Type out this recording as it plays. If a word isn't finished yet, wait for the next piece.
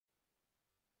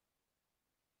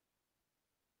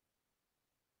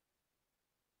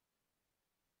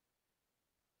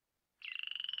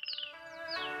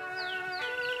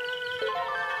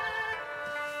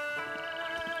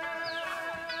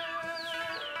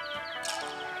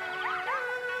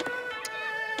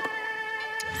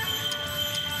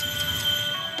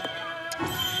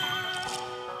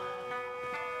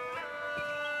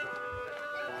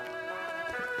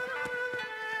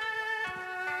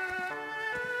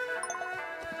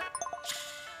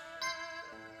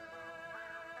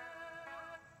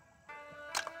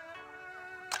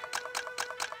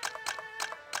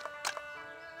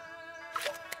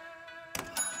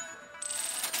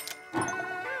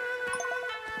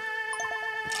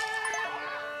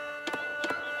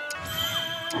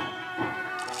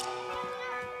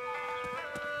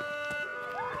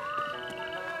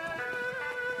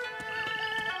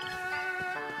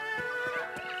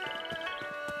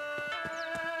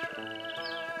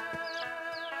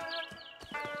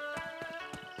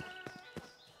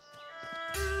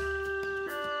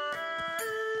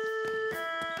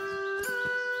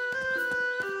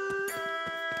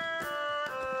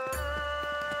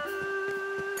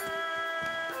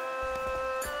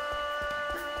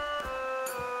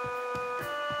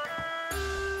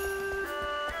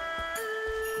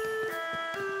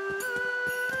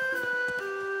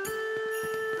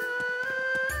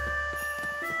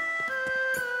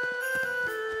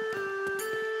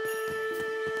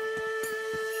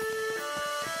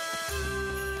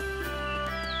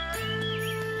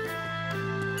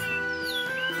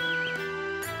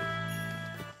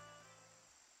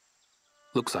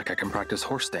Looks like I can practice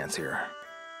horse stance here.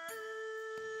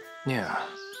 Yeah,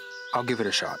 I'll give it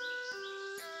a shot.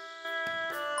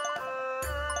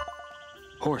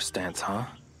 Horse stance, huh?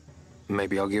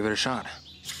 Maybe I'll give it a shot.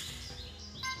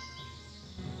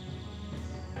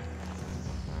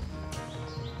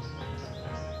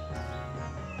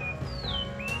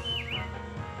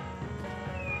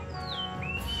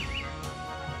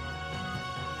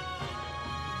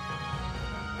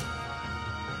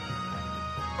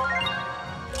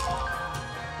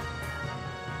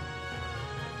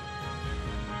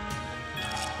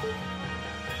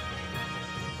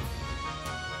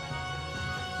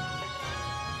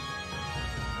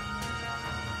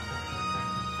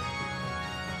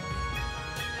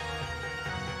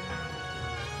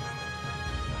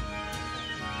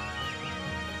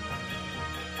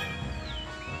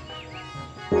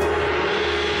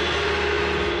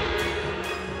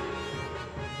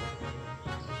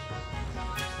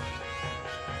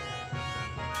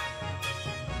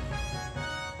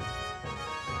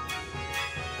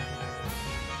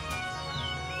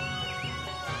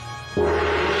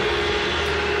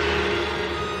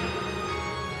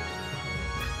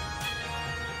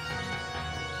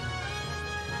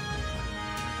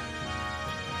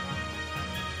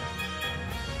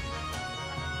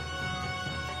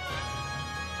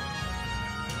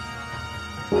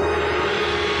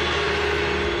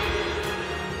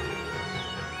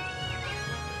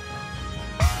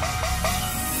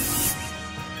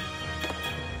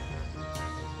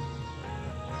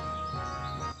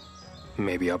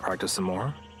 Maybe I'll practice some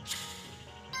more.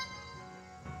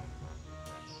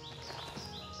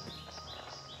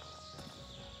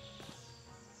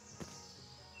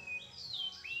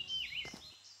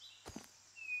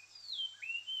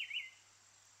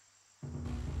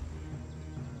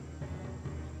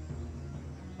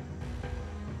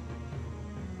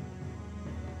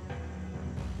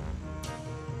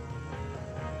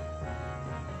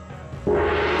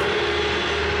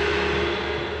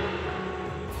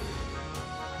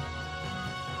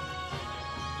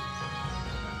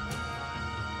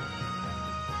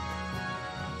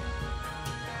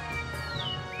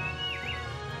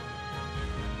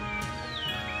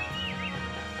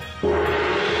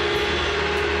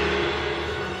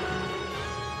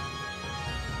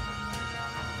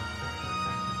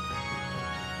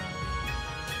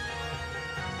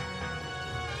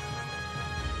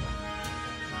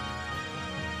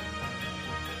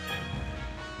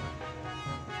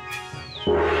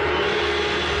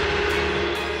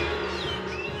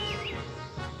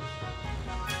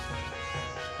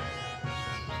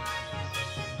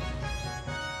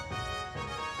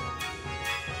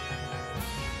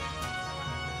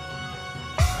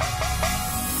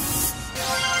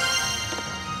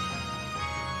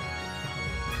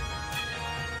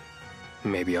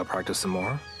 Maybe I'll practice some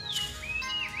more.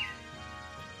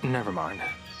 Never mind.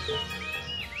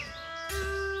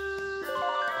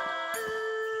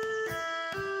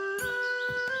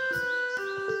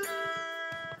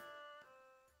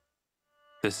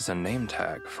 This is a name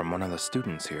tag from one of the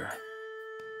students here.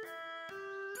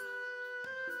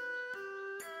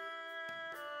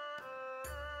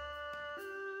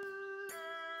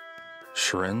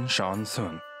 Shrin Shan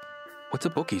Sun. What's a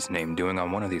bookie's name doing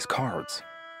on one of these cards?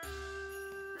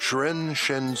 Shen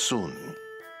Shen Sun.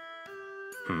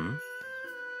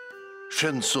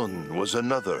 Shen Sun was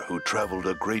another who traveled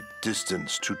a great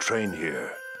distance to train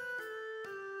here.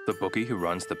 The bookie who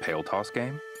runs the Pale Toss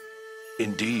game?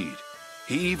 Indeed.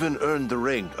 He even earned the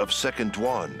rank of second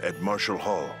Dwan at Martial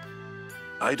Hall.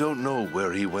 I don't know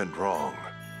where he went wrong,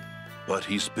 but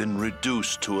he's been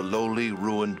reduced to a lowly,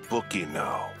 ruined bookie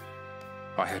now.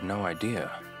 I had no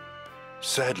idea.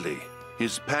 Sadly,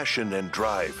 his passion and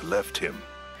drive left him.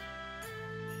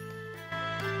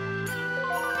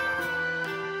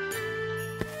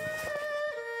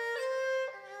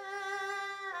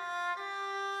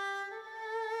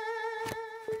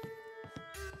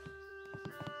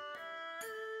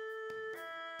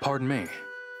 Pardon me.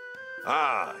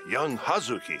 Ah, young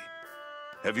Hazuki.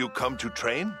 Have you come to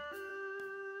train?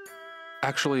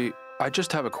 Actually, I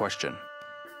just have a question.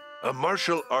 A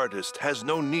martial artist has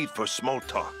no need for small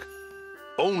talk,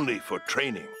 only for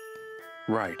training.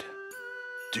 Right.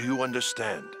 Do you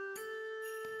understand?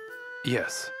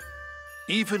 Yes.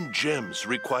 Even gems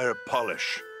require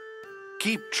polish.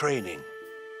 Keep training.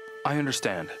 I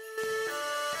understand.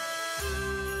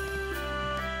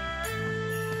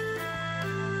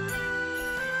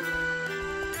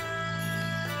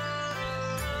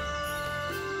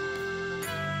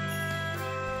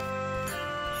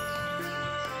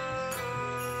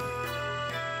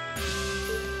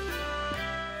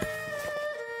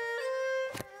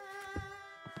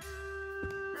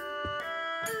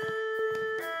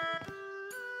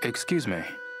 Excuse me.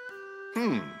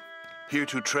 Here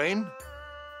to train?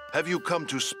 Have you come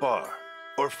to spar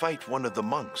or fight one of the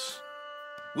monks?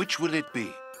 Which will it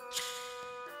be?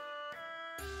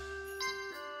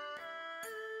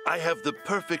 I have the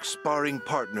perfect sparring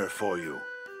partner for you.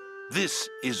 This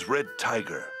is Red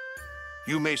Tiger.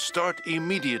 You may start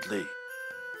immediately.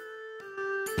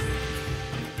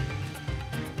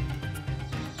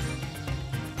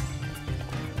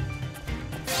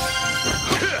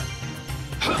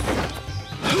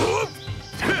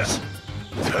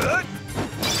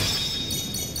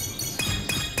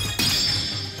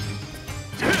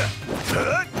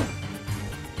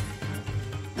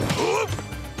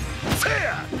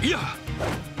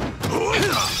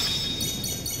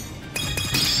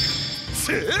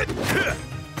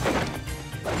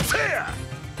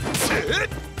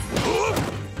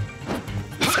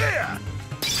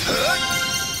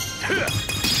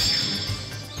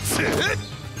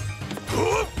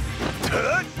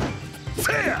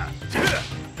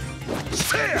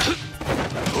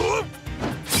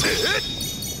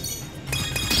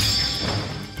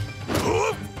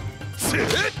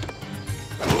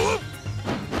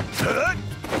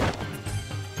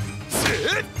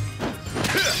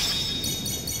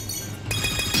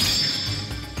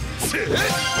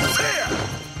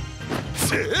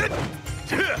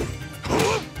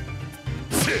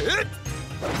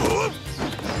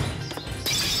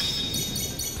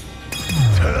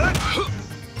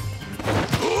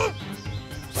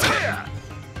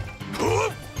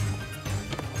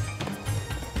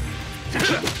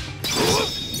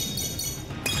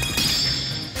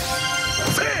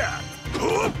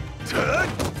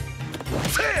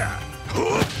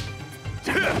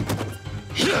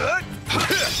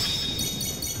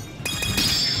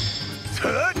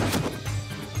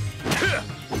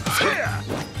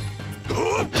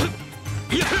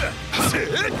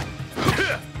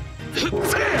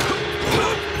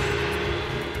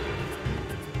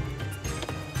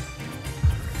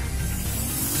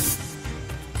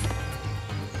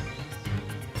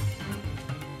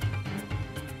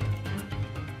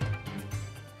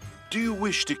 Do you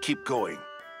wish to keep going?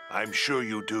 I'm sure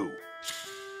you do.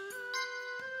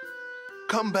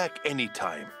 Come back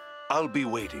anytime. I'll be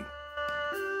waiting.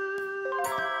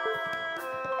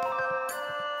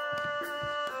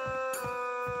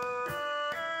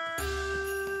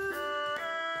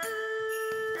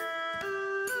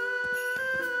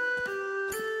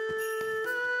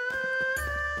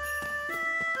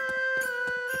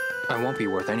 I won't be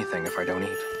worth anything if I don't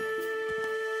eat.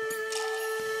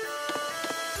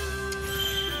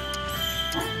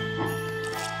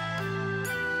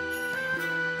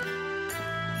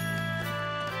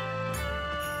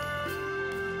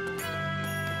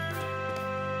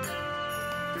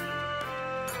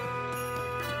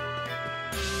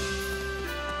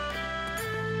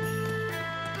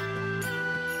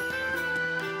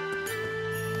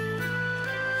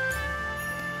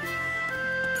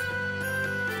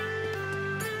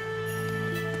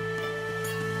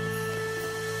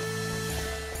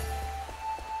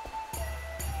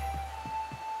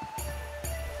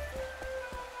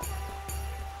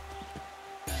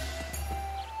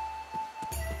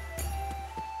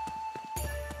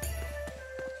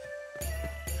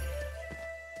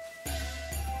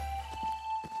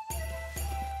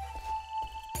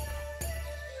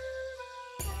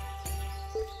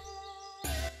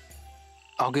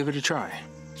 I'll give it a try.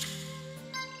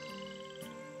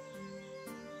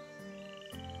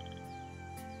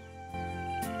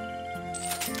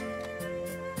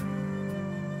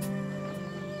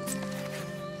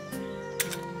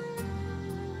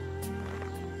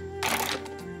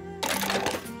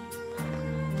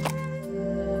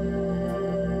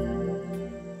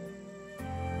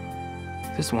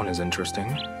 This one is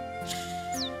interesting.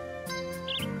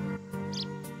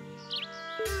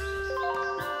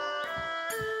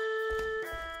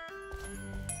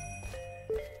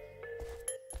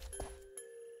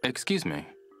 Excuse me.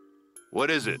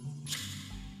 What is it?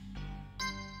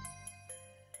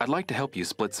 I'd like to help you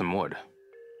split some wood.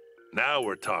 Now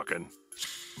we're talking.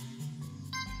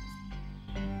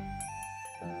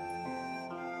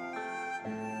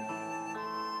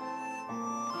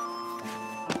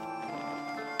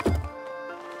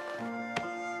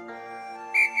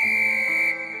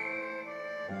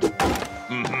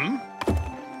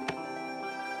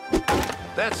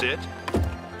 That's it.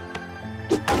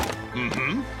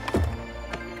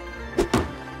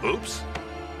 Oops.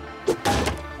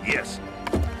 Yes.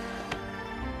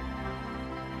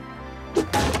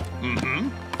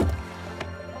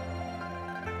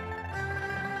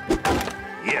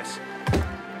 Yes.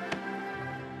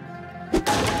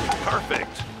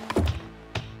 Perfect.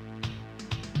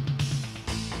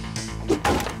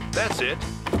 That's it.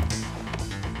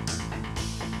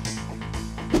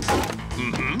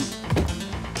 Mm-hmm.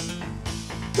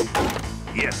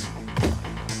 Yes.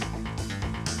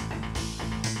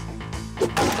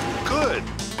 Good.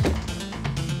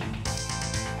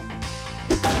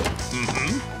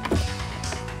 Mm-hmm.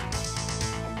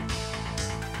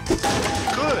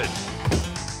 Good.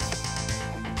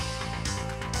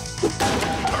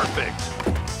 Perfect.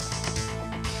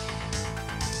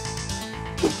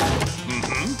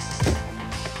 Mm-hmm.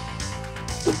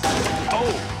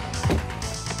 Oh.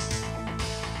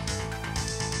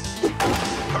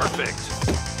 Perfect.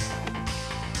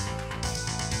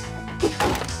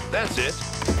 That's it.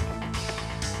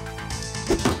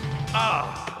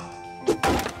 Ah.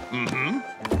 Mm-hmm.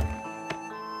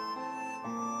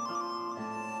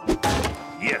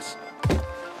 Yes.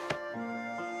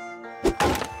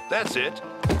 That's it.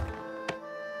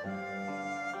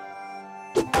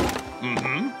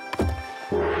 Mm-hmm.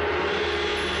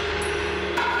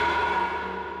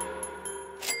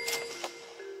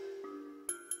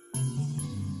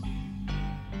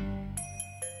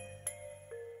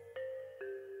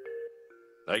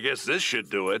 I guess this should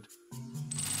do it.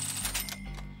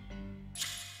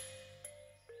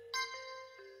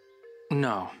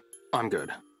 No, I'm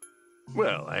good.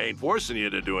 Well, I ain't forcing you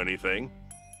to do anything.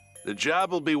 The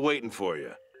job will be waiting for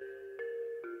you.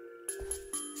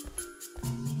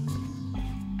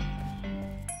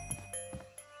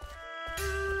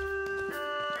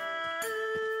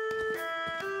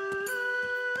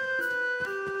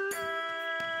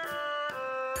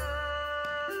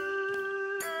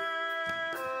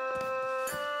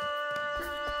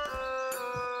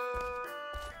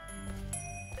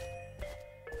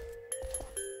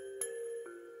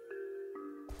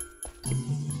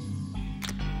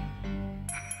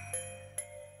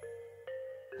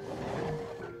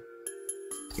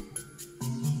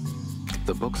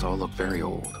 The books all look very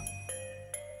old.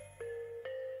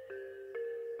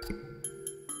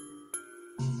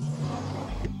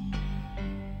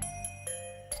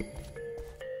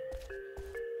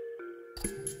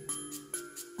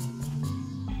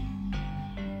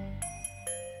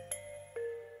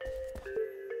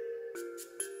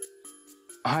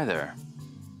 Hi there.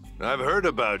 I've heard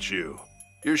about you.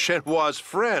 You're Shenmue's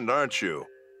friend, aren't you?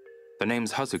 The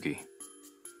name's Hazuki.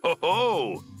 Ho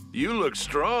ho! You look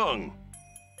strong.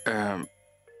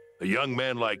 A young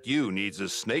man like you needs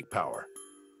his snake power.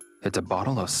 It's a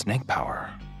bottle of snake power.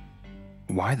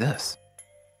 Why this?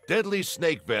 Deadly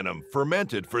snake venom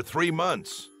fermented for 3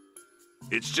 months.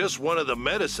 It's just one of the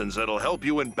medicines that'll help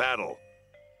you in battle.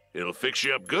 It'll fix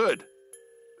you up good.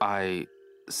 I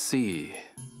see,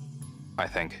 I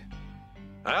think.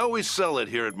 I always sell it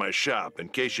here at my shop, in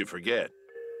case you forget.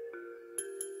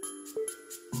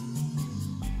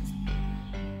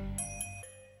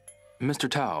 Mr.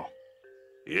 Tao,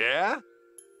 Yeah?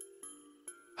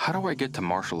 how do I get to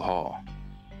Marshall Hall?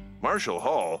 Marshall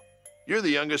Hall? You're the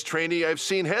youngest trainee I've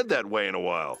seen head that way in a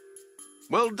while.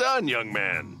 Well done, young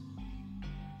man.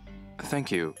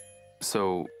 Thank you.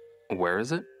 So, where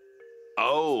is it?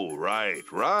 Oh,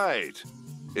 right.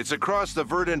 It's across the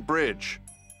Verdant Bridge.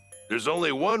 There's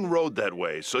only one road that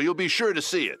way, so you'll be sure to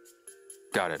see it.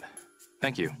 Got it.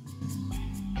 Thank you.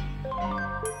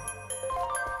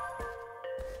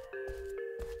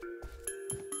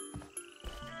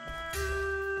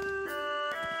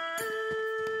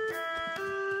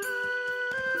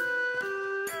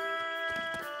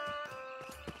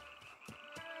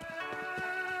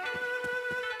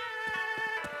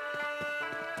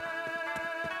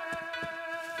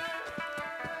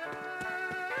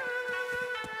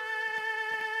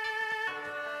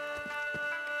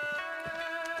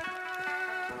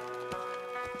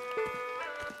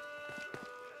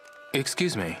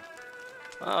 Excuse me.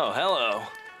 Oh, hello.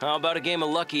 How about a game of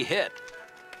Lucky Hit?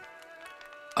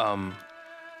 Come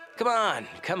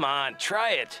on,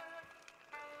 try it.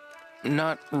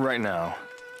 Not right now.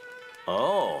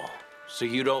 Oh, so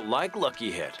you don't like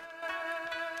Lucky Hit?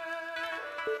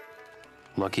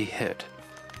 Lucky hit.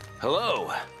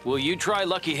 Hello, will you try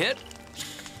Lucky Hit?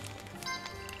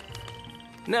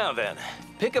 Now then,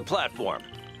 pick a platform.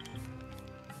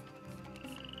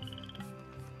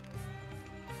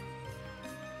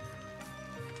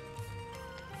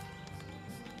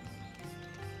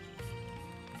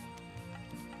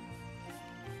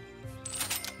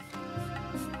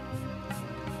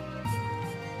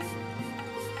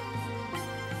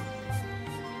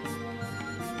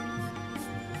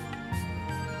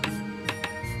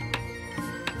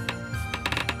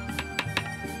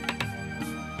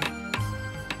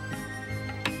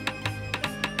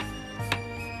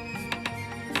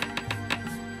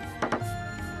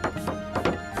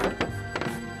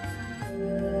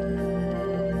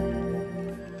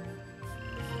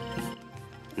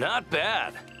 Not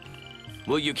bad.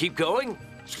 Will you keep going?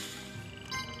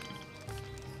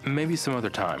 Maybe some other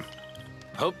time.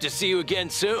 Hope to see you again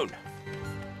soon.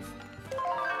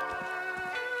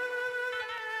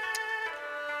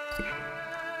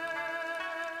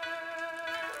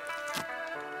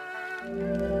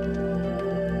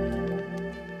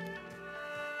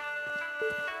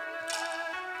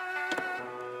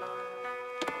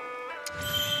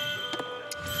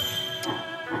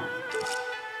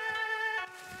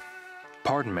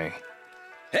 Pardon me.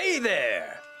 Hey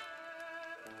there!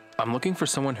 I'm looking for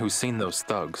someone who's seen those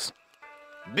thugs.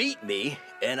 Beat me,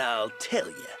 and I'll tell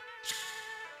you.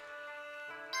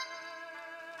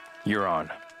 You're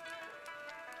on.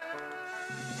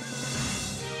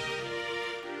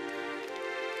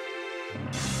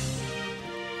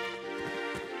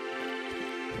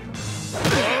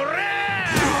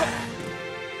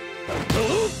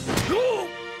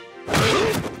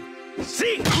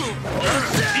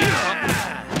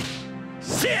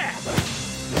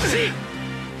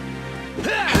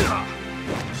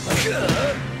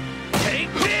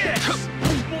 Take this!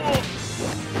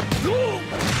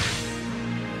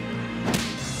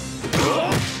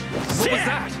 What was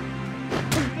that?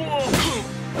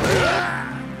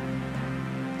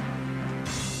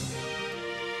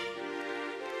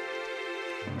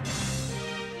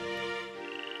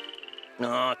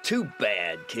 Aw, too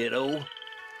bad, kiddo.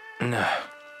 No.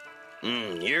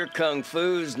 Your kung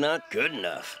fu's not good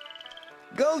enough.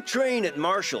 Go train at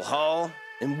Marshall Hall,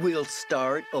 and we'll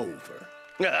start over.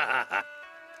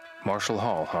 Marshall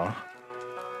Hall, huh?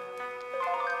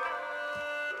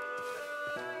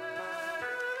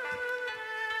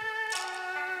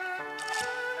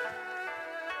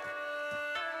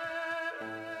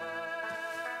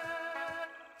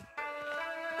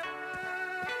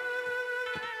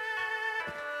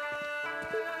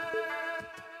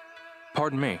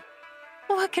 Pardon me.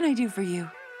 What can I do for you?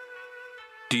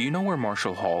 Do you know where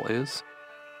Marshall Hall is?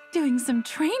 Doing some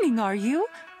training, are you?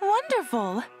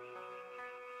 Wonderful.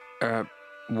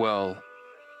 Well...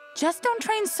 Just don't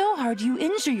train so hard you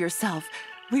injure yourself.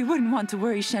 We wouldn't want to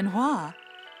worry Shenhua.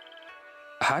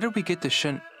 How did we get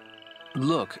to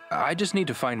Look, I just need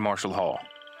to find Marshall Hall.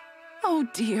 Oh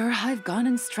dear, I've gone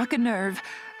and struck a nerve.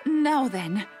 Now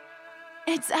then.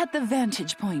 It's at the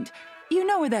vantage point. You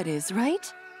know where that is,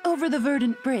 right? Over the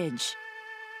Verdant Bridge.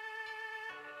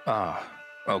 Ah,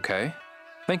 okay.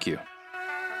 Thank you.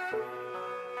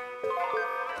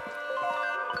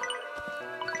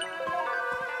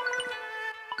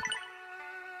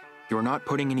 You're not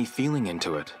putting any feeling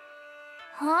into it.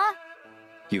 Huh?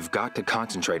 You've got to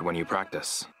concentrate when you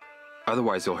practice.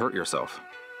 Otherwise, you'll hurt yourself.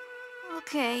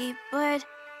 Okay, but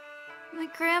my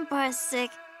grandpa is sick.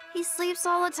 He sleeps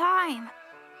all the time.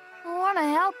 I want to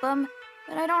help him,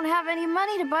 but I don't have any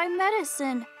money to buy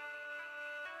medicine.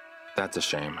 That's a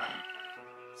shame.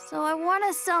 So I want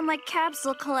to sell my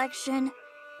capsule collection.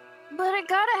 But I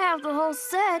gotta have the whole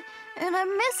set, and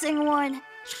I'm missing one.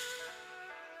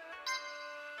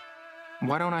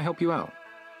 Why don't I help you out?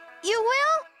 You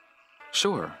will?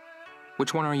 Sure.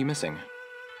 Which one are you missing?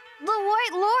 The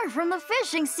White Lord from the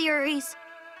fishing series.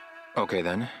 Okay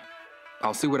then.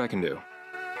 I'll see what I can do.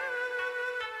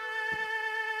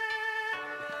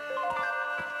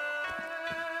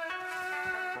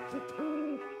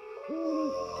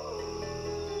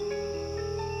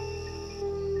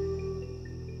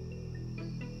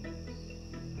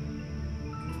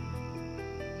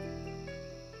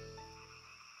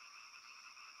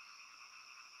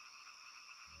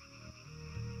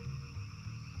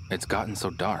 It's gotten so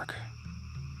dark.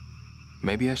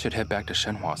 Maybe I should head back to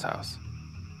Shenhua's house.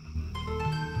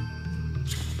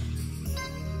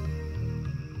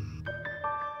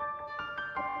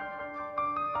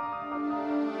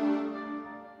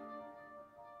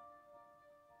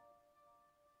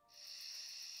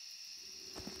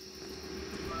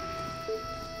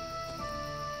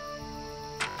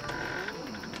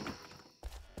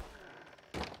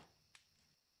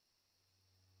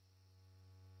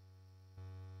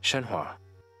 Shenhua.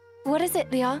 What is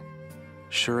it, Liao?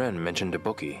 Shiren mentioned a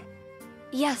bookie.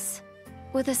 Yes,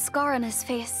 with a scar on his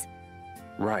face.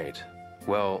 Right.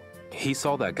 Well, he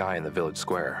saw that guy in the village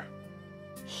square.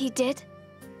 He did?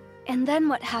 And then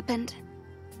what happened?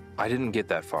 I didn't get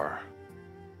that far.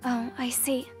 Oh, I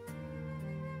see.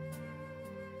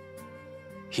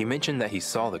 He mentioned that he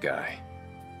saw the guy.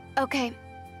 Okay.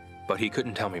 But he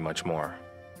couldn't tell me much more.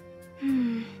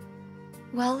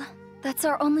 Well, that's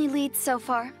our only lead so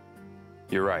far.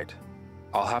 You're right.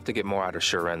 I'll have to get more out of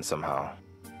Shiren somehow.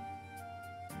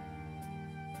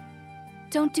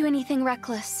 Don't do anything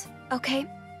reckless, okay?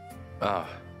 I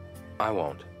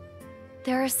won't.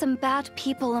 There are some bad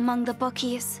people among the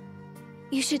bookies.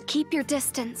 You should keep your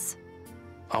distance.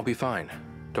 I'll be fine.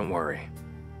 Don't worry.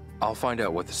 I'll find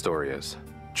out what the story is.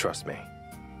 Trust me.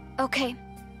 Okay.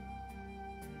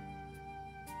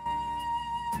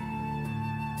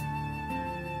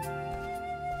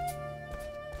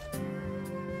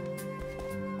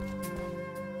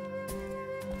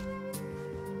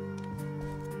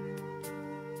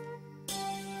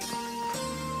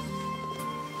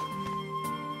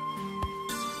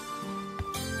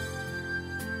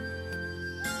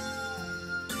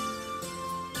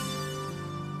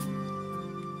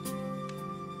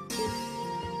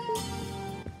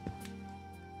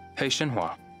 Hey,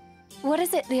 Shenhua. What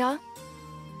is it, Ryo?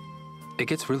 It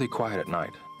gets really quiet at night,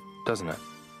 doesn't it?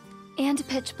 And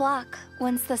pitch black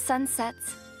once the sun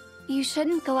sets. You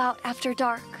shouldn't go out after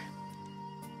dark.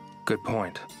 Good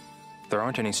point. There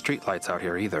aren't any streetlights out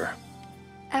here either.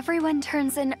 Everyone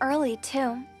turns in early,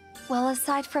 too. Well,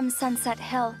 aside from Sunset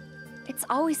Hill, it's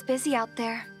always busy out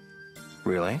there.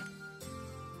 Really?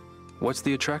 What's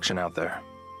the attraction out there?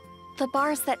 The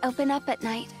bars that open up at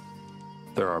night.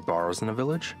 There are bars in the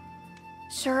village?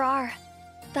 Sure are.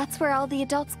 That's where all the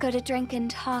adults go to drink and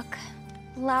talk.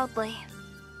 Loudly.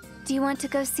 Do you want to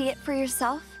go see it for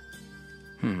yourself?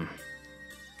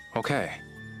 Okay.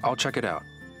 I'll check it out.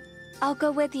 I'll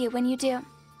go with you when you do.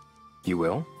 You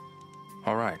will?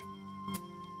 All right.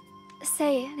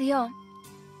 Say, Ryo,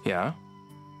 Yeah?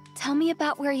 tell me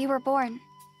about where you were born.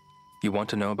 You want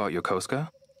to know about Yokosuka?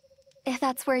 If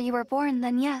that's where you were born,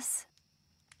 then yes.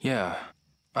 Yeah.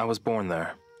 I was born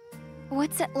there.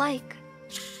 What's it like?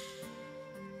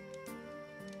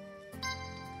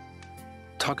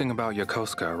 Talking about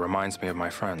Yokosuka reminds me of my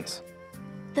friends.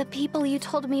 The people you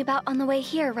told me about on the way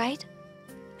here, right?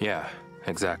 Yeah,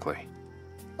 exactly.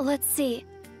 Let's see.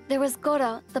 There was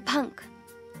Goro, the punk.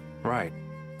 Right.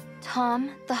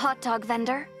 Tom, the hot dog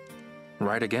vendor.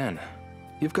 Right again.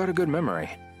 You've got a good memory.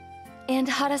 And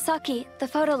Harasaki, the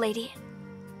photo lady.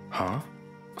 Huh?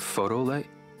 Photo late?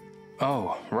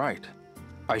 Oh, right.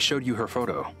 I showed you her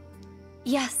photo.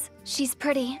 Yes, she's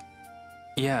pretty.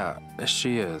 Yeah,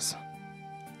 she is.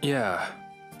 Yeah,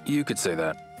 you could say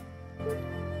that.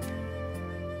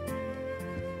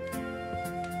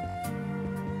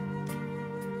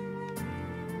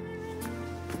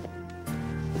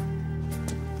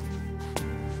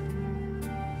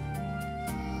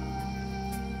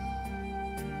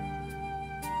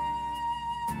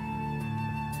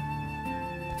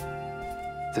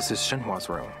 This is Shenhua's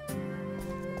room.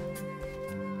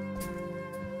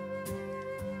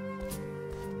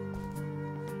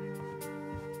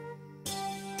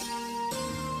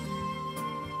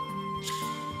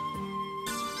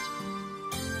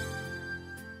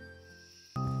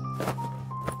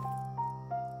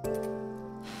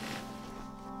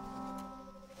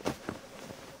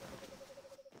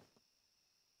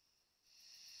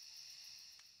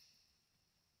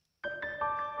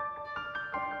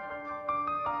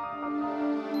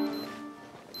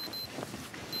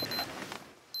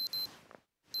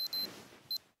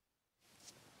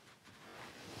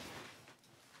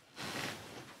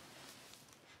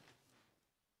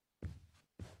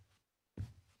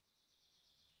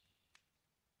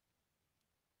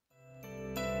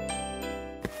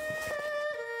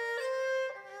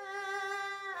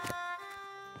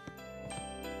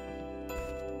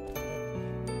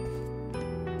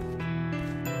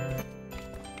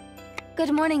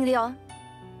 Good morning, Ryo.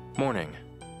 Morning.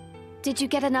 Did you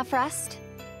get enough rest?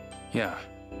 Yeah.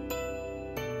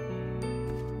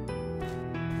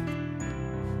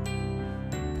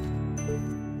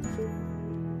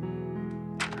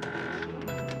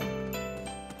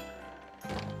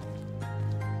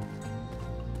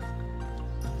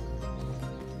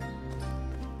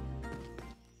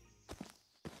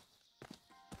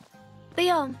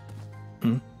 Ryo.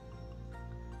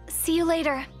 See you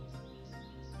later.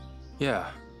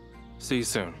 Yeah. See you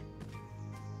soon.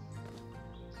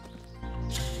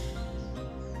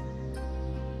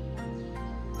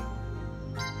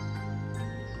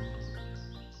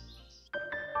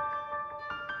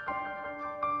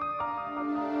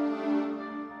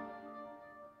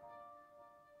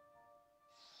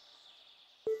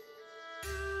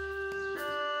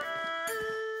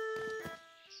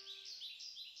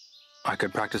 I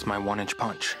could practice my 1-inch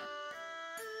punch.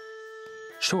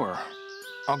 Sure,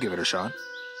 I'll give it a shot.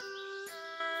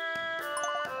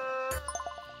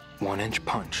 1-inch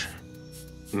punch.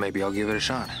 Maybe I'll give it a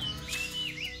shot.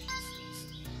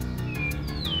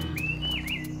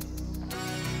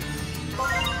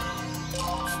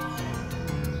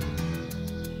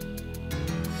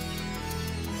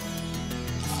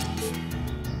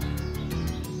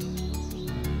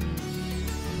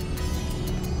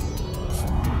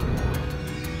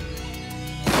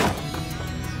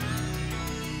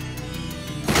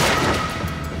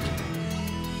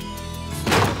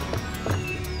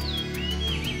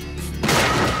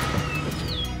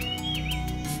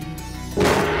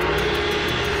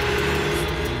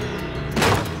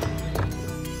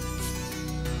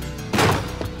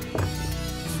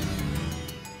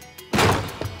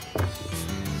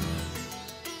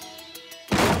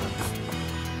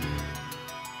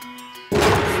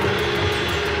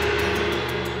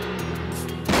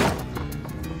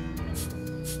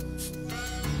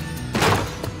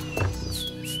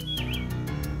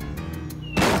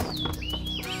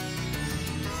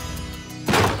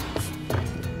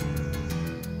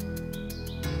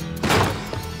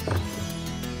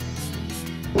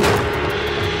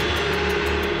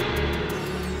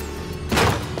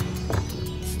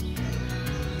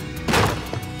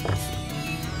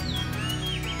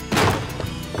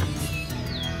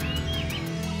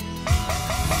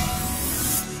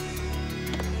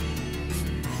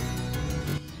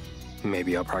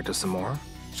 Maybe I'll practice some more?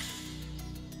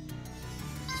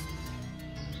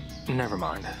 Never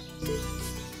mind.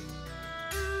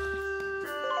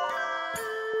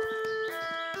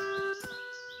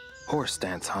 Horse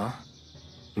stance, huh?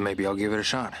 Maybe I'll give it a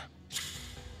shot.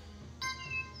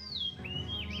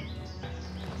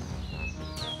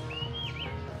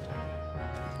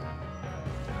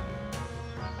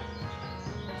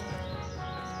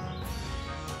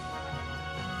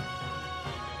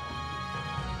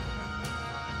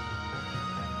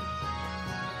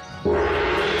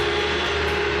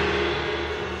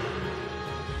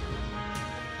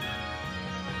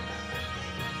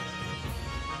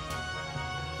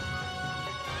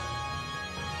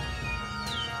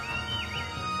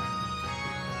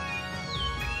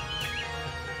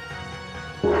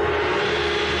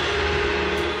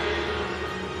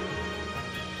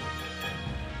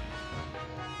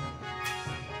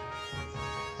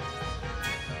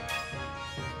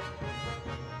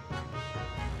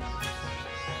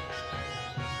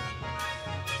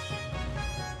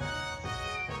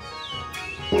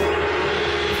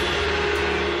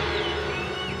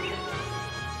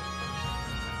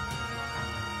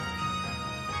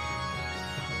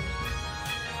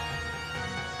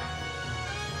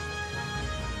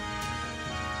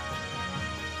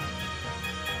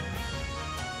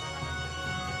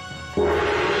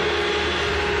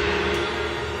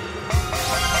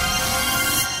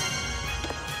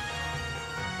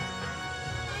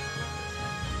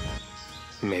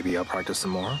 Maybe I'll practice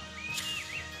some more?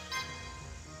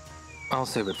 I'll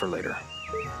save it for later.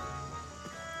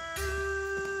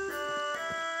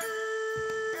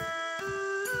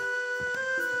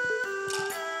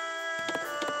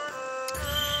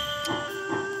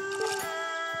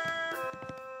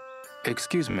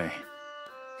 Excuse me.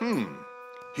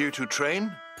 Here to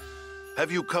train?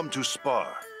 Have you come to spar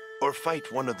or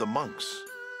fight one of the monks?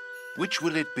 Which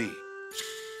will it be?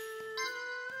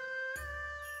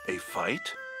 A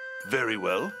fight? Very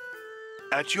well.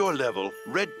 At your level,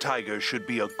 Red Tiger should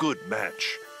be a good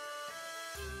match.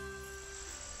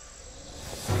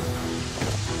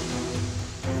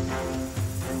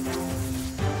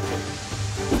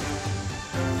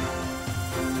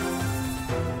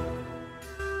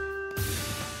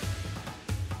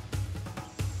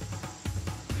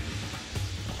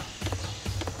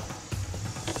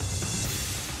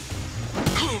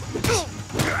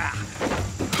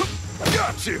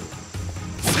 Got you!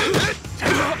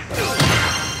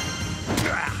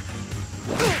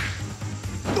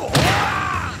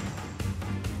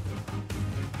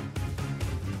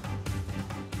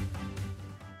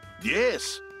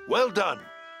 Yes, well done.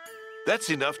 That's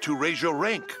enough to raise your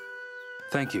rank.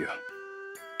 Thank you.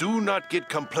 Do not get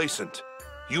complacent.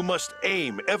 You must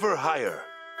aim ever higher.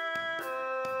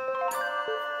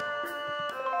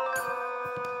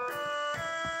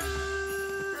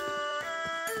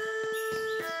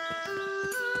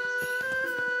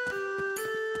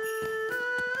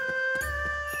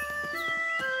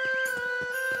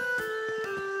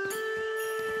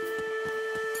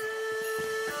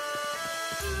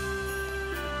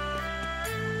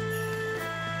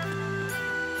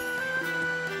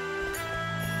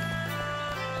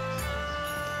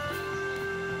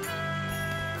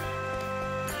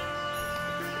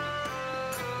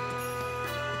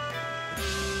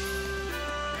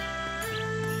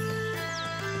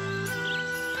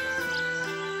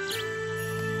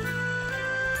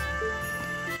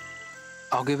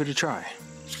 I'll give it a try.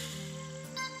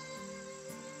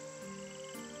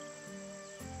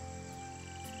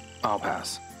 I'll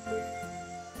pass.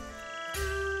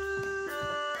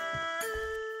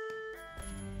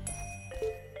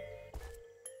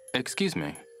 Excuse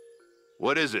me.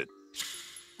 What is it?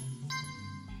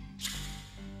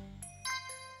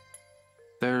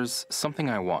 There's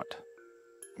something I want.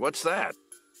 What's that?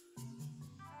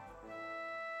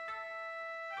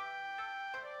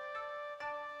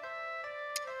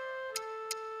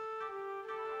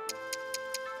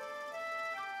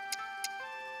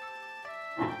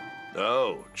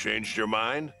 Oh, changed your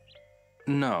mind?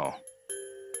 No.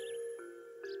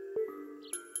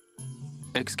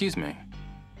 Excuse me.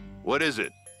 What is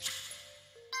it?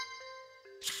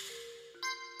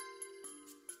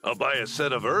 I'll buy a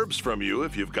set of herbs from you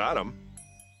if you've got them.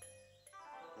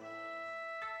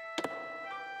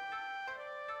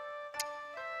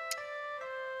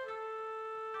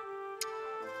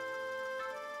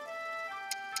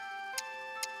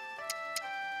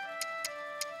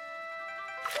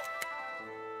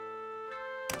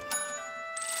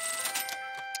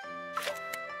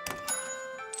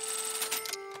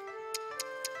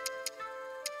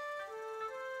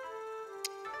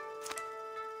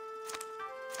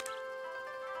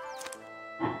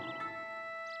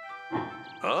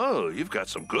 Oh, you've got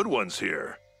some good ones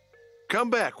here. Come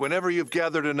back whenever you've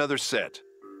gathered another set.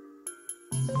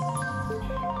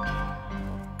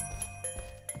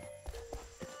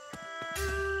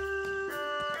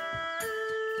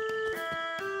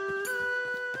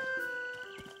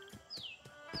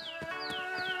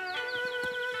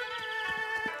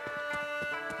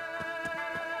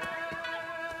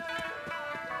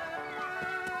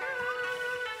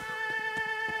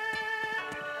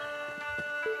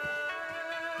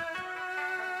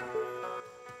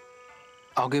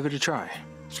 I'll give it a try.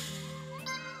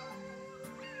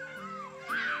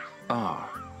 Ah,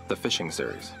 the fishing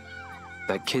series.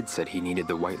 That kid said he needed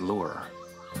the white lure.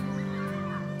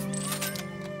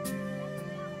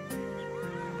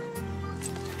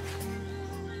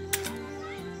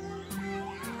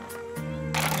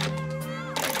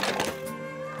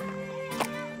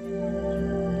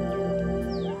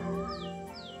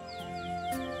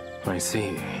 I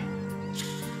see.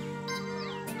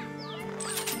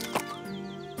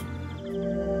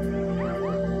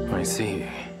 I see.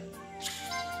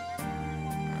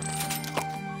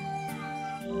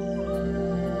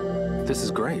 This is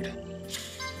great.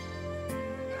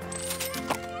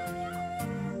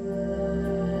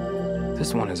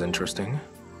 This one is interesting.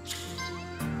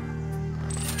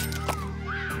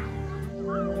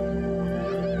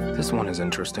 This one is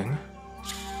interesting.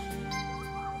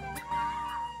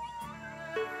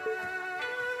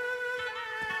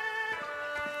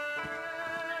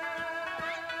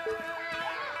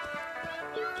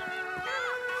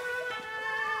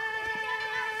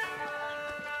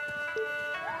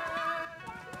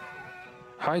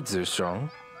 Hi,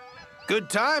 Zhusheng. Good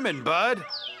timing, bud.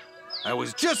 I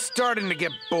was just starting to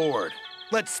get bored.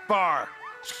 Let's spar.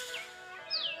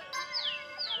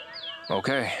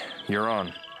 Okay, you're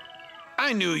on.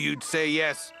 I knew you'd say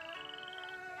yes.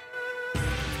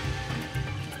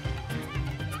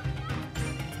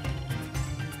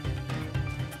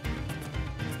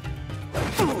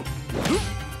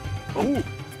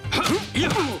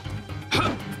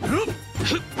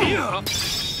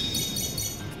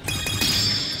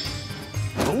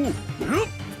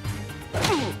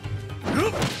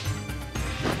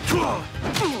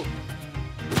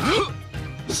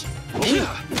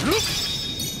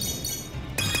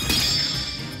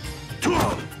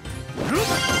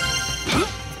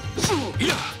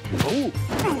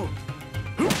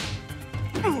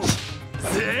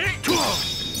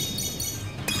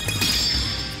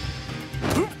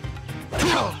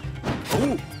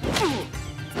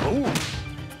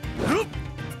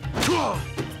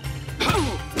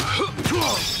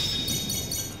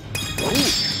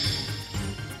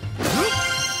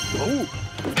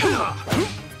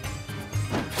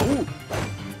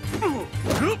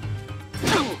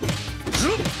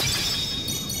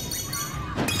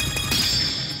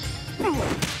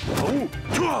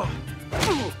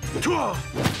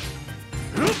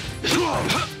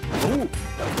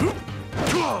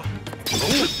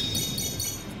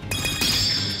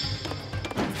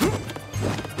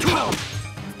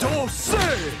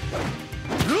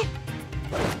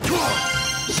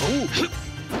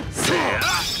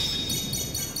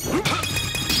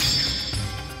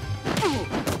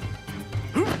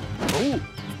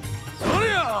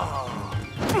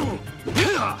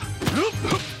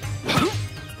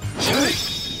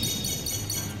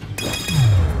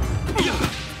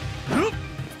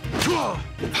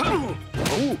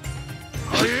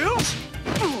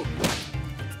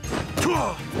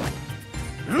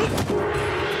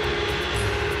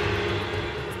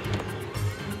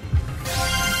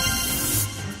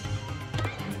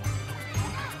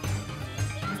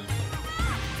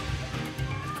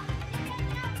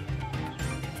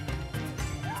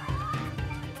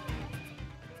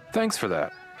 Thanks for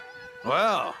that.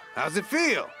 Well, how's it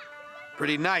feel?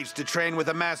 Pretty nice to train with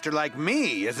a master like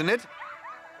me, isn't it?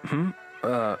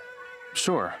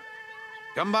 Sure.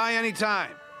 Come by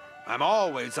anytime. I'm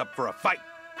always up for a fight.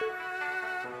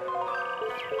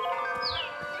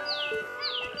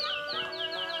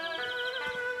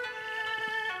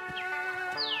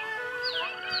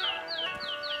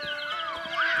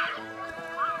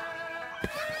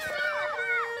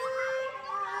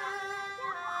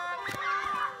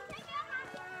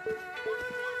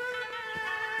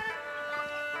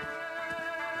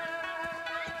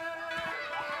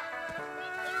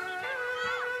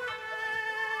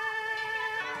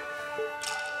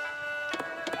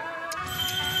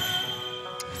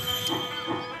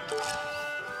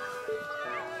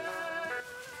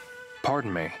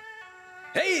 Pardon me.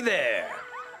 Hey there!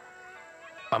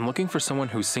 I'm looking for someone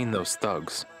who's seen those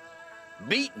thugs.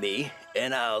 Beat me,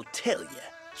 and I'll tell you.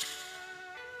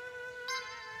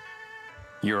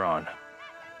 You're on.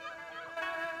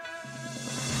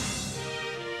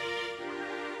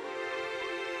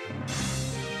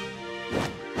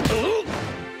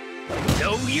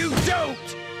 you don't!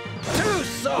 Too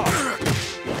soft!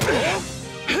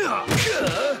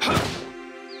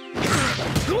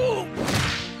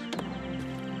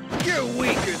 You're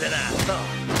weaker than I thought.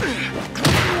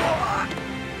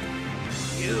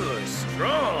 You're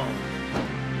strong.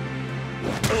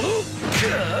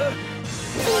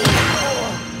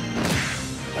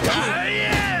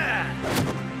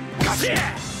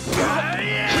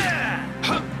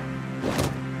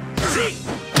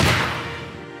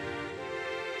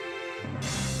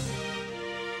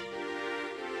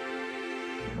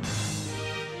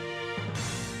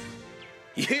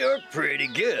 You're pretty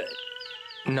good.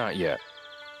 Not yet.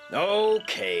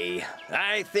 Okay,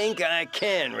 I think I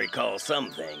can recall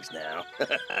some things now.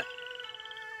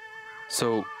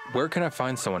 So, where can I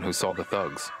find someone who saw the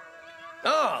thugs?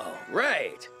 Oh,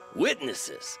 right.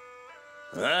 Witnesses.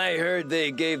 I heard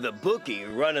they gave the bookie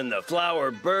running the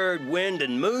Flower, Bird, Wind,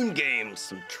 and Moon games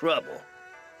some trouble.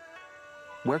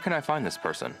 Where can I find this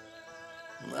person?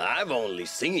 I've only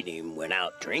seen him when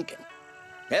out drinking.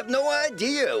 Have no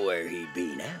idea where he'd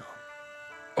be now.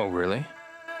 Oh, really?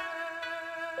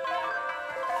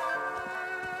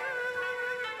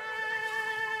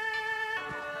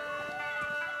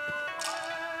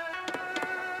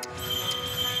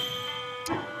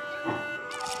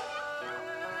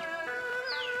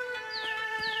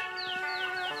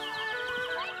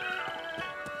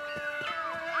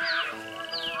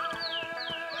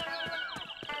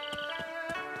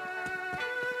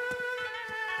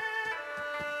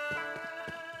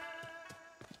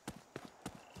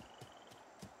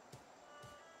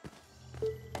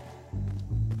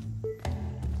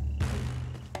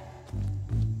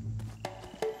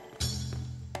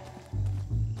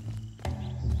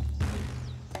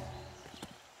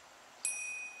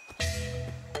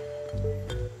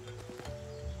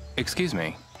 Excuse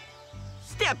me.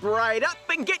 Step right up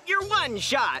and get your one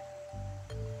shot.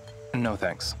 No,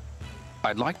 thanks.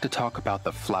 I'd like to talk about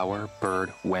the Flower,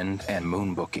 Bird, Wind, and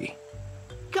Moon bookie.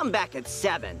 Come back at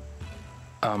 7.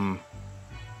 Um,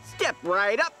 Step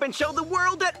right up and show the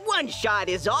world that one shot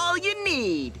is all you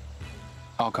need.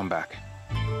 I'll come back.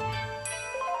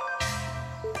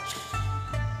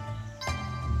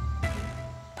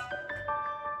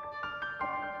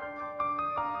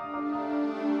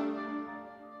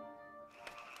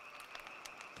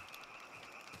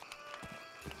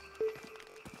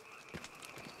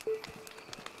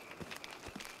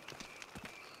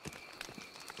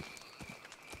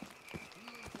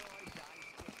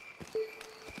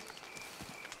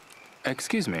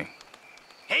 Excuse me.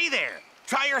 Hey there!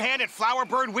 Try your hand at Flower,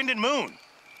 Bird, Wind, and Moon.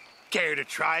 Care to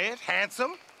try it,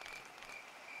 handsome?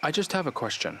 I just have a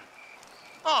question.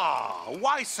 Aw,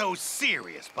 why so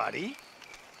serious, buddy?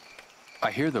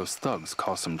 I hear those thugs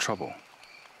caused some trouble.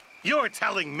 You're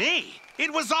telling me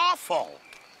it was awful.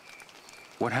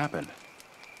 What happened?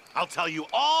 I'll tell you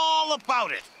all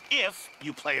about it if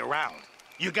you play around.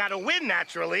 You gotta win,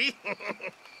 naturally.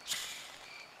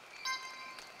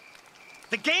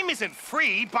 The game isn't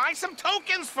free. Buy some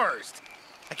tokens first.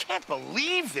 I can't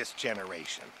believe this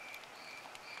generation.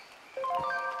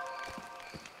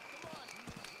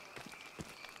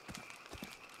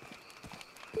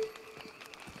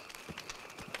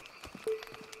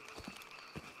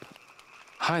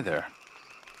 Hi there.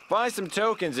 Buy some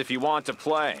tokens if you want to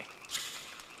play.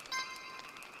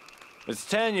 It's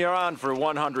 10 you're on for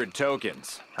 100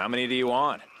 tokens. How many do you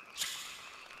want?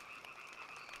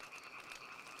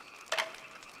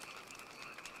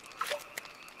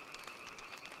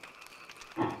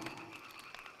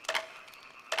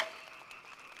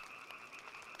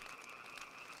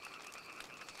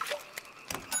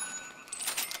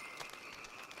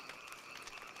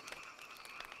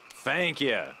 Thank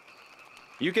you.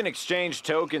 You can exchange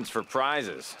tokens for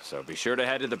prizes, so be sure to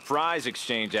head to the prize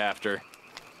exchange after.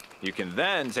 You can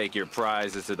then take your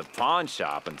prizes to the pawn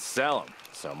shop and sell them,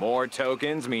 so more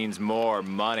tokens means more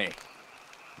money.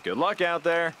 Good luck out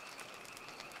there.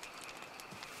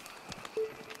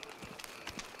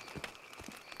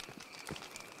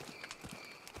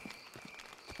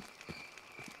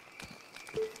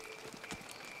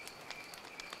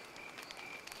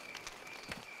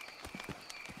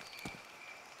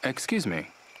 Excuse me.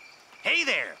 Hey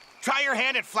there! Try your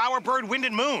hand at Flower, Bird, Wind,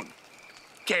 and Moon.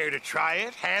 Care to try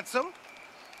it, handsome?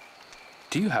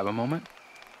 Do you have a moment?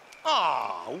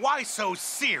 Aw, why so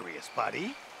serious,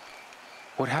 buddy?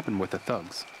 What happened with the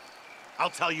thugs? I'll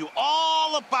tell you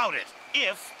all about it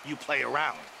if you play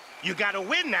around. You gotta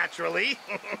win, naturally.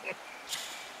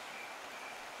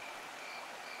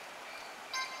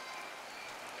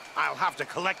 I'll have to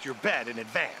collect your bet in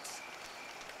advance.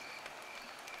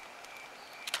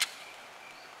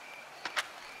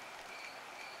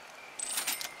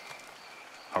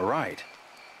 All right.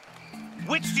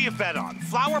 Which do you bet on,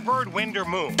 flower, bird, wind, or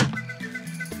moon?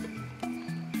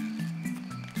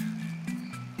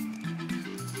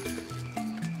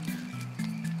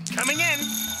 Coming in.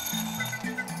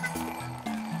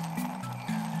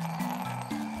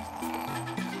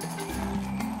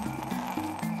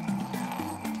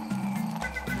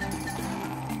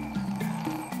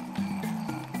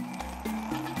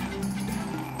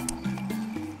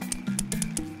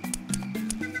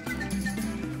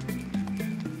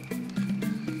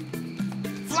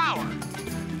 Flower.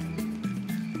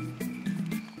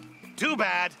 Too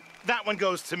bad. That one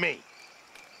goes to me.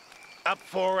 Up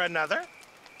for another?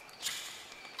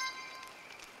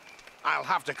 I'll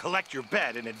have to collect your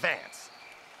bet in advance.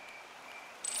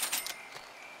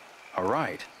 All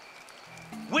right.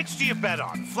 Which do you bet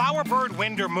on, flower, bird,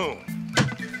 wind, or moon?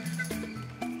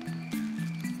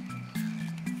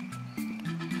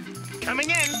 Coming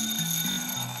in.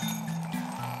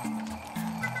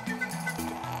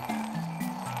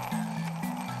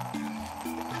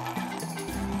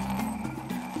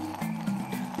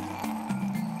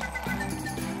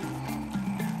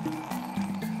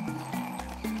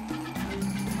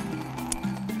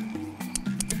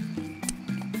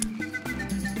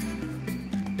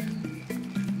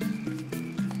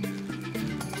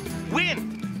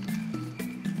 Win!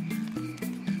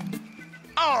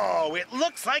 Oh, it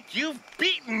looks like you've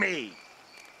beaten me!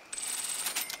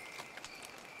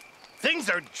 Things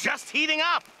are just heating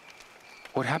up!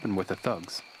 What happened with the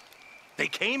thugs? They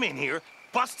came in here,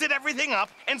 busted everything up,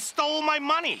 and stole my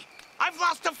money! I've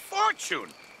lost a fortune!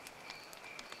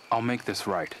 I'll make this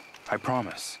right. I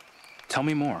promise. Tell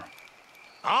me more.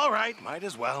 All right, might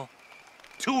as well.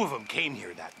 Two of them came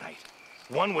here that night.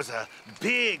 One was a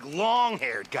big,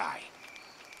 long-haired guy.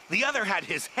 The other had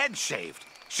his head shaved,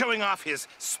 showing off his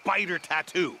spider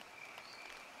tattoo.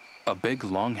 A big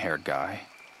long-haired guy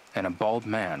and a bald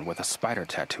man with a spider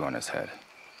tattoo on his head.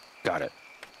 Got it.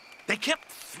 They kept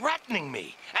threatening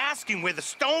me, asking where the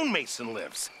stonemason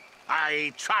lives.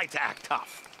 I tried to act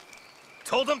tough.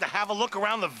 Told them to have a look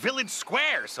around the village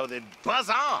square so they'd buzz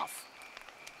off.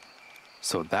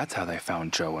 So that's how they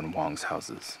found Joe and Wong's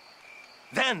houses.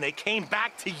 Then they came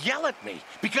back to yell at me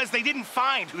because they didn't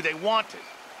find who they wanted.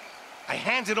 I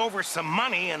handed over some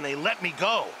money and they let me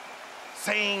go,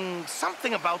 saying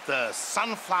something about the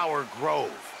Sunflower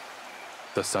Grove.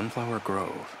 The Sunflower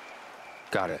Grove.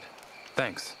 Got it.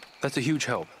 Thanks. That's a huge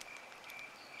help.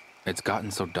 It's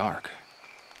gotten so dark.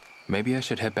 Maybe I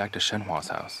should head back to Shenhua's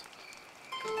house.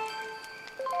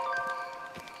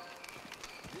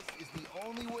 This is the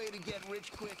only way to get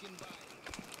rich quick and buy.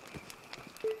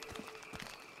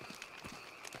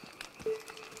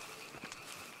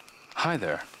 Hi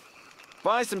there.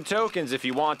 Buy some tokens if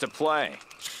you want to play.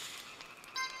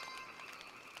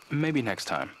 Maybe next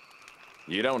time.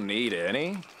 You don't need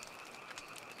any.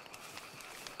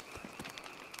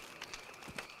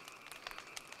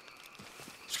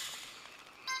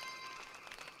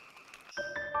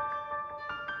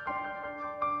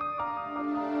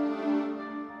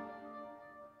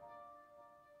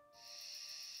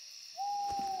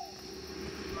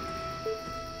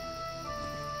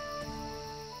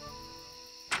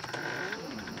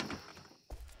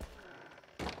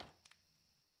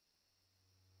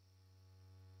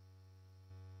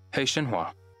 Hey,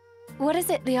 Shenhua. What is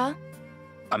it, Liao?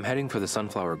 I'm heading for the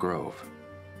Sunflower Grove.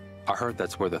 I heard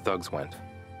that's where the thugs went.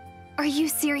 Are you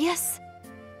serious?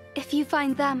 If you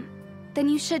find them, then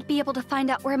you should be able to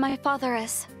find out where my father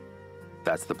is.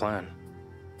 That's the plan.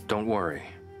 Don't worry.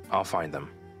 I'll find them.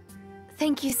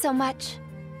 Thank you so much.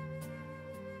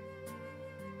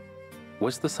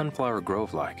 What's the Sunflower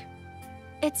Grove like?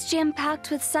 It's jam-packed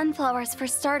with sunflowers for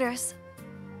starters.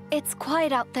 It's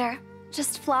quiet out there,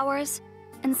 just flowers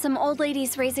and some old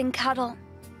ladies raising cattle.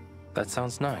 That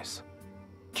sounds nice.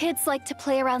 Kids like to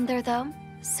play around there though,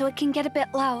 so it can get a bit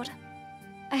loud.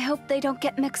 I hope they don't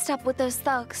get mixed up with those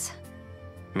thugs.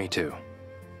 Me too.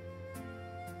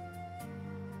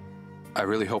 I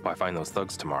really hope I find those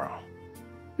thugs tomorrow.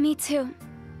 Me too.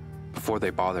 Before they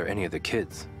bother any of the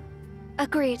kids.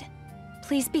 Agreed.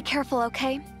 Please be careful,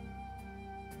 okay?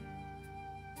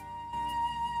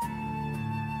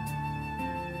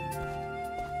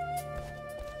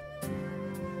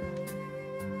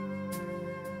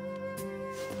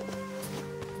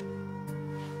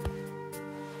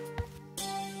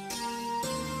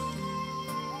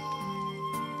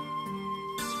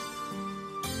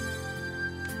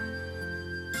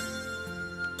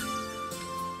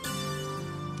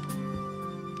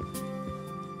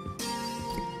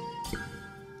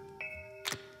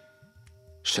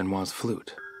 Shenhua's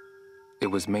flute. It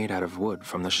was made out of wood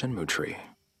from the Shenmue tree,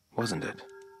 wasn't it?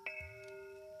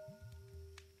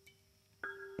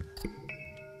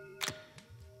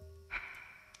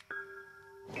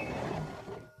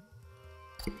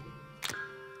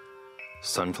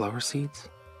 Sunflower seeds?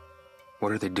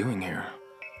 What are they doing here?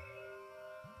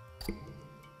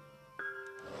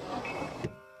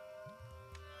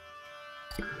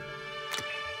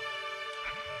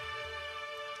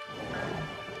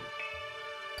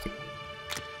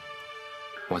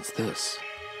 What's this?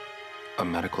 A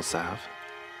medical salve?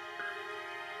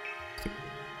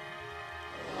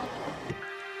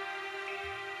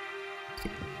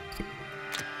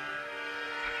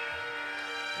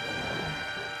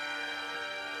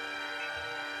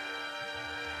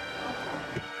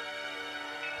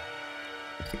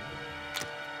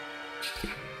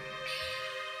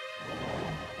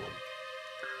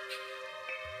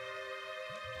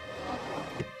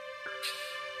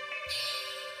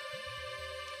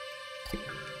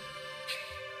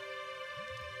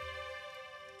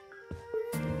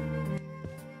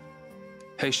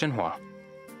 Hey, Shenhua.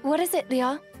 What is it,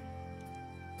 Liao?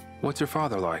 What's your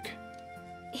father like?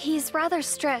 He's rather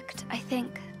strict, I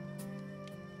think.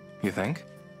 You think?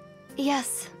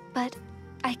 Yes, but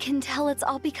I can tell it's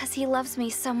all because he loves me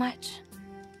so much.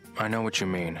 I know what you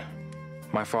mean.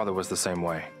 My father was the same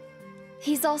way.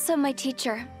 He's also my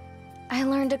teacher. I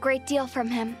learned a great deal from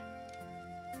him.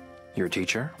 Your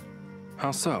teacher?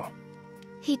 How so?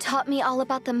 He taught me all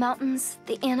about the mountains,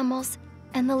 the animals,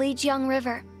 and the Lijiang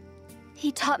River.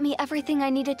 He taught me everything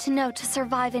I needed to know to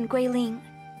survive in Guiling.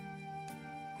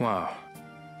 Wow.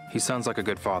 He sounds like a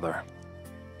good father.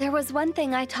 There was one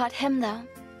thing I taught him, though.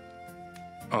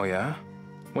 Oh yeah?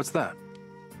 What's that?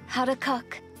 How to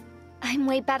cook. I'm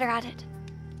way better at it.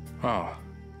 Oh,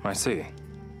 I see.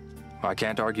 I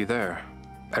can't argue there.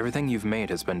 Everything you've made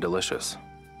has been delicious.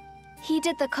 He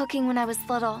did the cooking when I was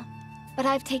little, but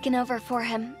I've taken over for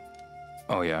him.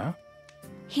 Oh yeah?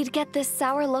 He'd get this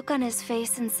sour look on his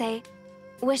face and say,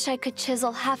 "Wish I could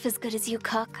chisel half as good as you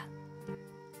cook."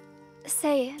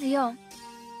 Say, Liu,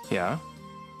 Yeah?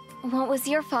 what was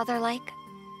your father like?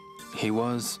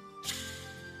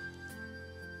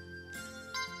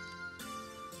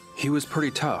 He was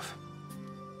pretty tough.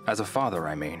 As a father,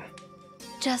 I mean.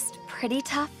 Just pretty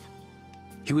tough?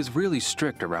 He was really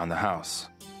strict around the house.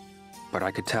 But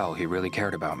I could tell he really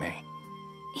cared about me.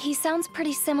 He sounds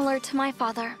pretty similar to my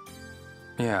father.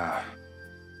 Yeah.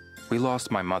 We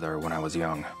lost my mother when I was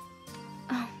young.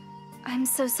 Oh, I'm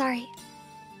so sorry.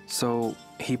 So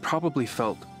he probably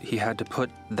felt he had to put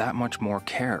that much more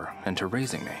care into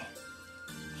raising me.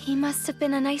 He must have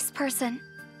been a nice person.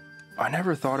 I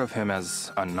never thought of him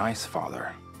as a nice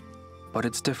father. But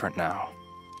it's different now.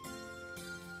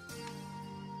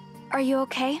 Are you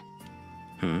okay?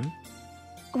 Hmm?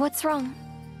 What's wrong?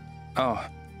 Oh,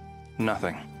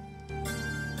 nothing.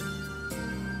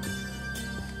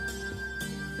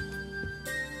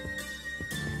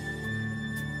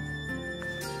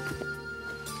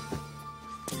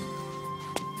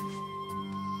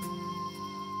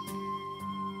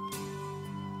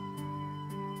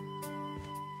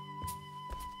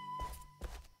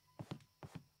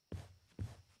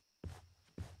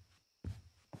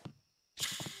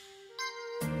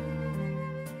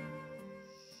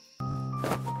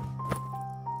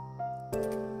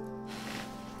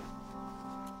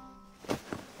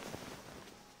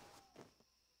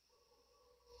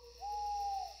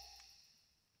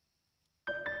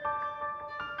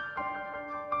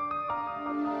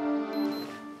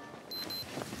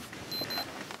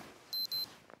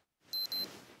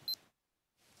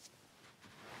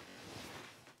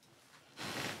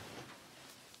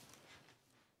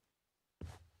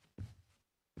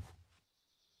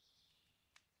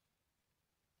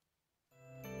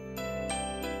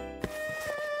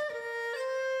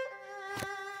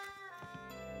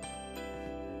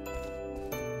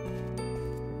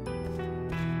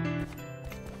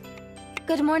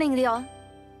 Good morning, Liu.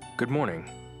 Good morning.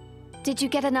 Did you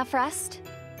get enough rest?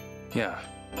 Yeah.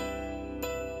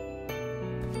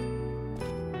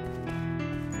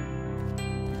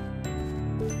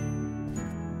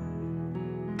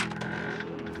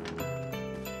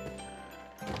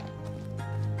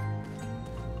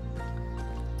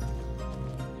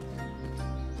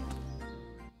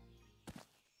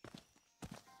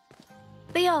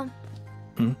 Liu.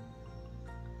 Hmm?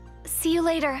 See you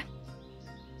later.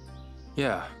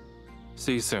 Yeah.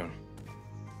 See you soon.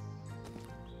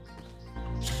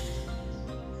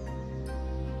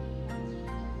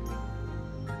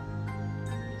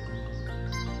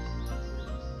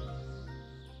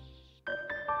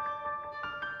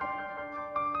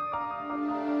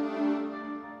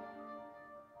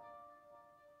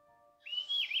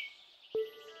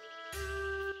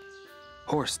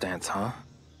 Horse dance, huh?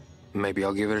 Maybe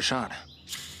I'll give it a shot.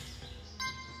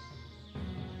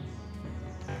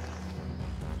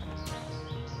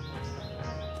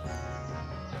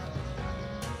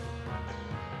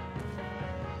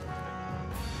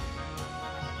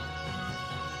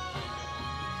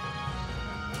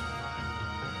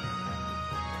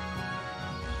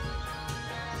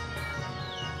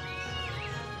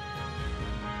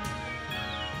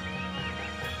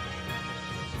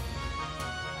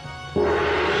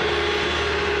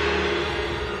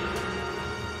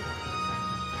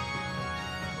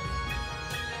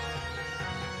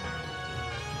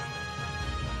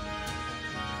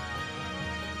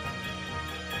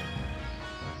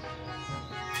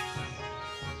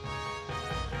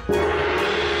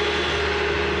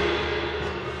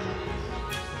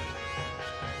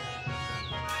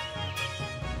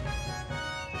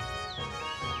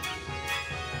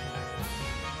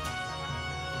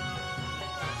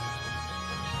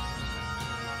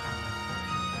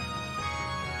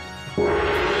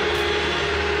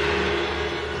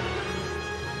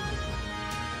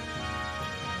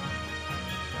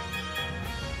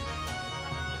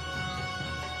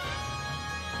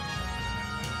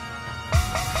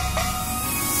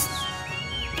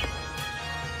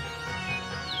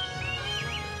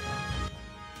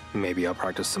 Maybe I'll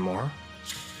practice some more.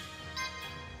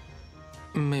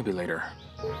 Maybe later.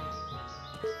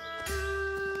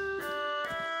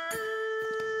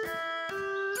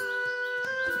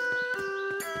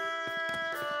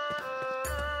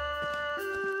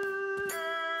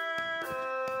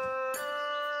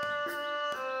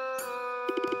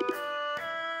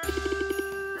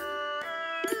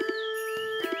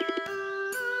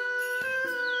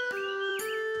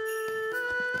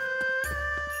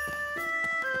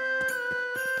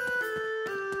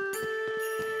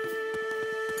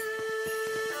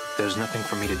 There's nothing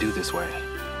for me to do this way.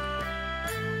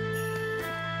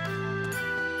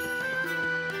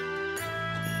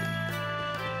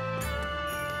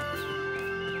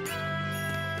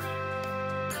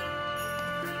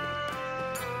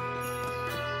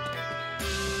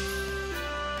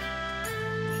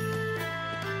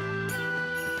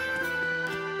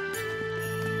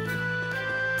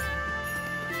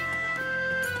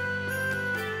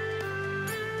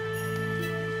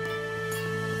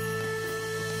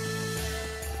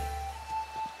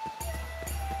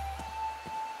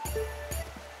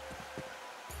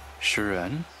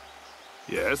 Shuren?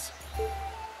 Yes?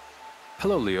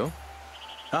 Hello, Leo.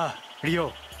 Ah,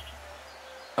 Ryo.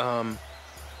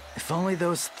 If only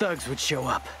those thugs would show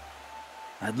up.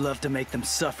 I'd love to make them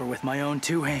suffer with my own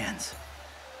two hands.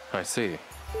 I see.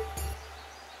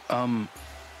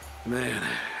 Man,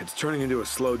 it's turning into a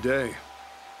slow day.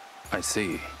 I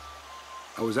see.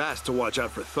 I was asked to watch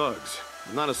out for thugs.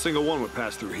 Not a single one would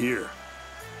pass through here.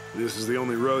 This is the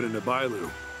only road into Bailu.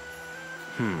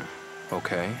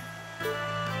 Okay.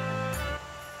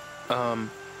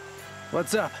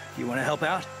 What's up? You want to help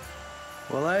out?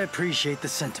 Well, I appreciate the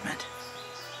sentiment.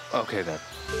 Okay then.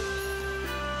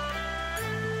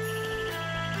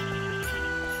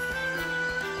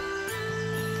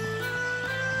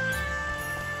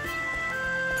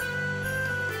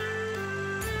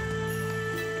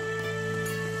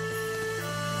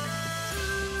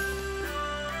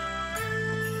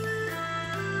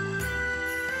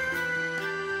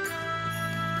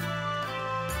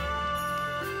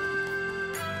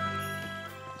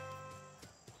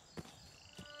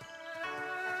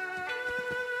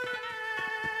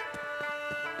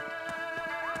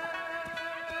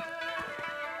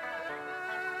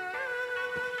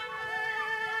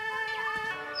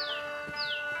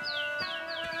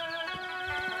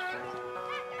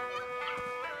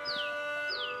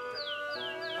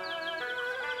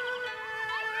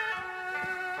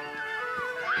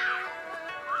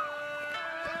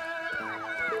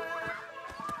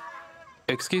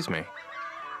 Excuse me.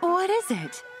 What is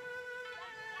it?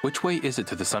 Which way is it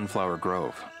to the Sunflower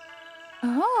Grove?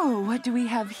 Oh, what do we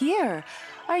have here?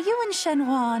 Are you and Shenhua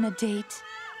on a date?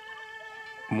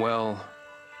 Well...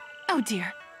 Oh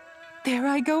dear. There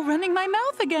I go running my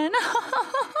mouth again.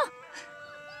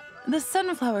 The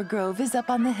Sunflower Grove is up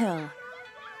on the hill.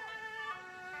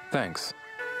 Thanks.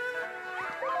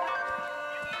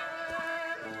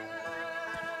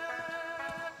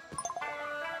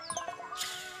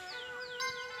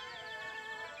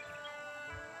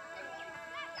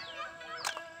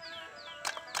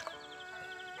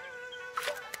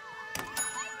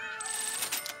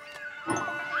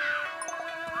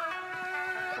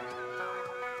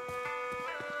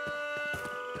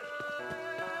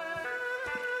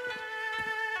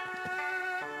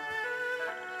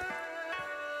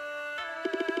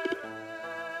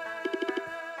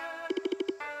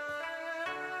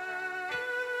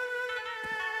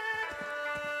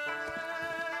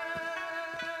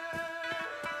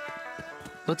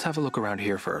 Let's have a look around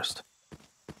here first.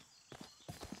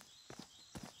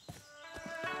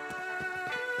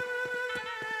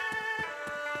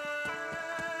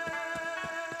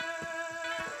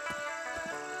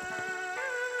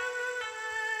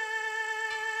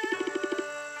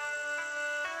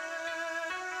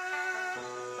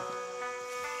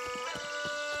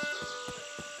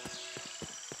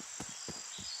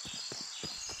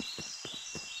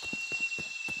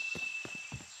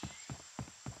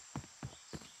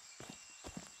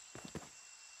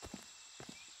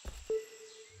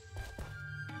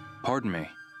 Pardon me.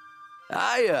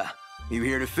 Hiya! You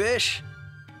here to fish?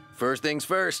 First things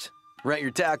first, rent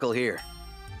your tackle here.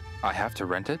 I have to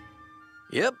rent it?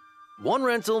 Yep, one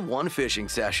rental, one fishing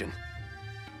session.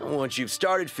 Once you've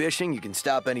started fishing, you can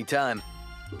stop anytime,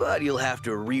 but you'll have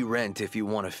to re-rent if you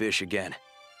want to fish again.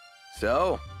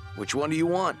 So, which one do you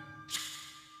want?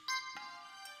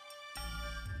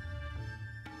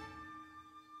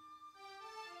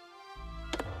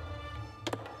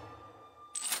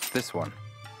 This one.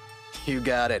 You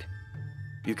got it.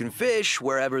 You can fish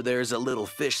wherever there's a little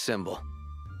fish symbol.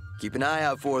 Keep an eye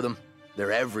out for them.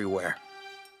 They're everywhere.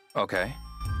 Okay.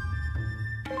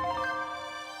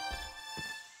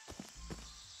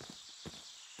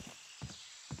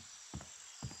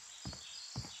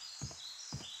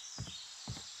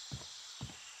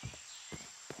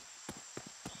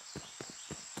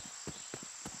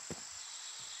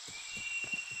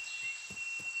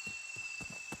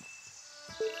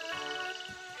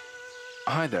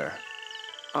 Hi there.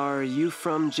 Are you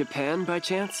from Japan by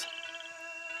chance?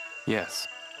 Yes.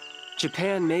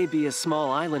 Japan may be a small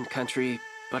island country,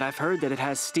 but I've heard that it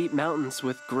has steep mountains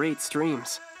with great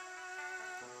streams.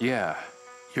 Yeah,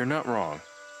 you're not wrong.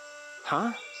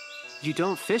 Huh? You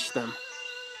don't fish them?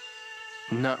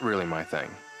 Not really my thing.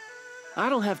 I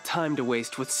don't have time to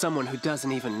waste with someone who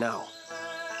doesn't even know.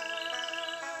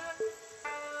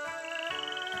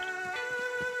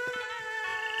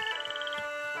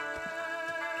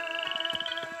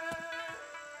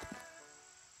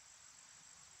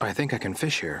 I think I can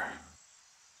fish here.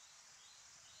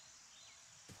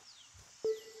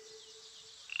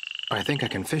 I think I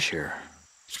can fish here.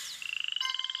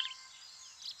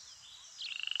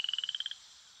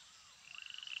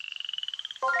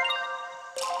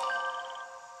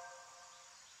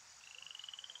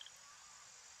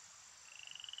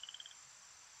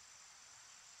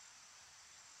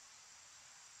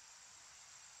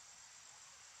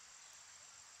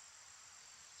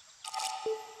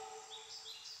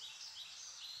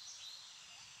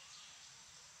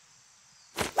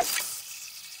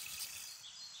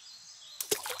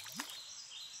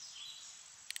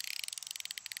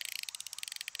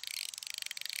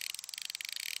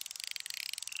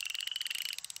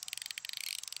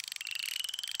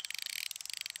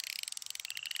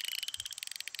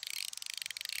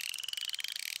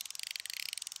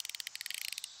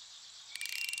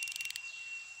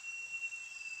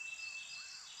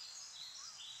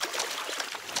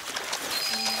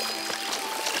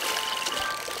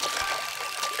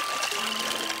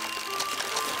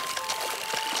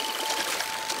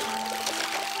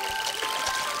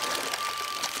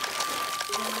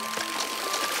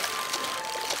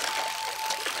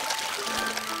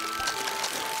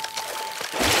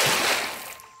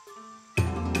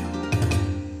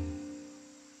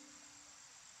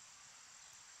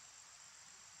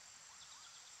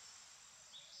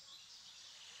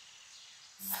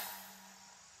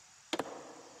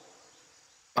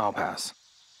 I'll pass.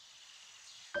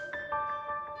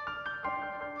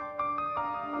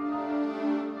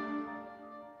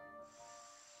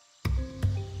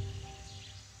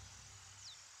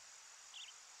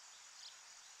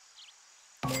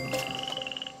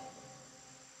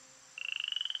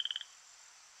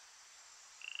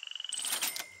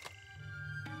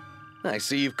 I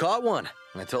see you've caught one.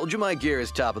 I told you my gear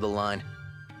is top of the line.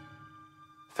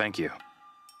 Thank you.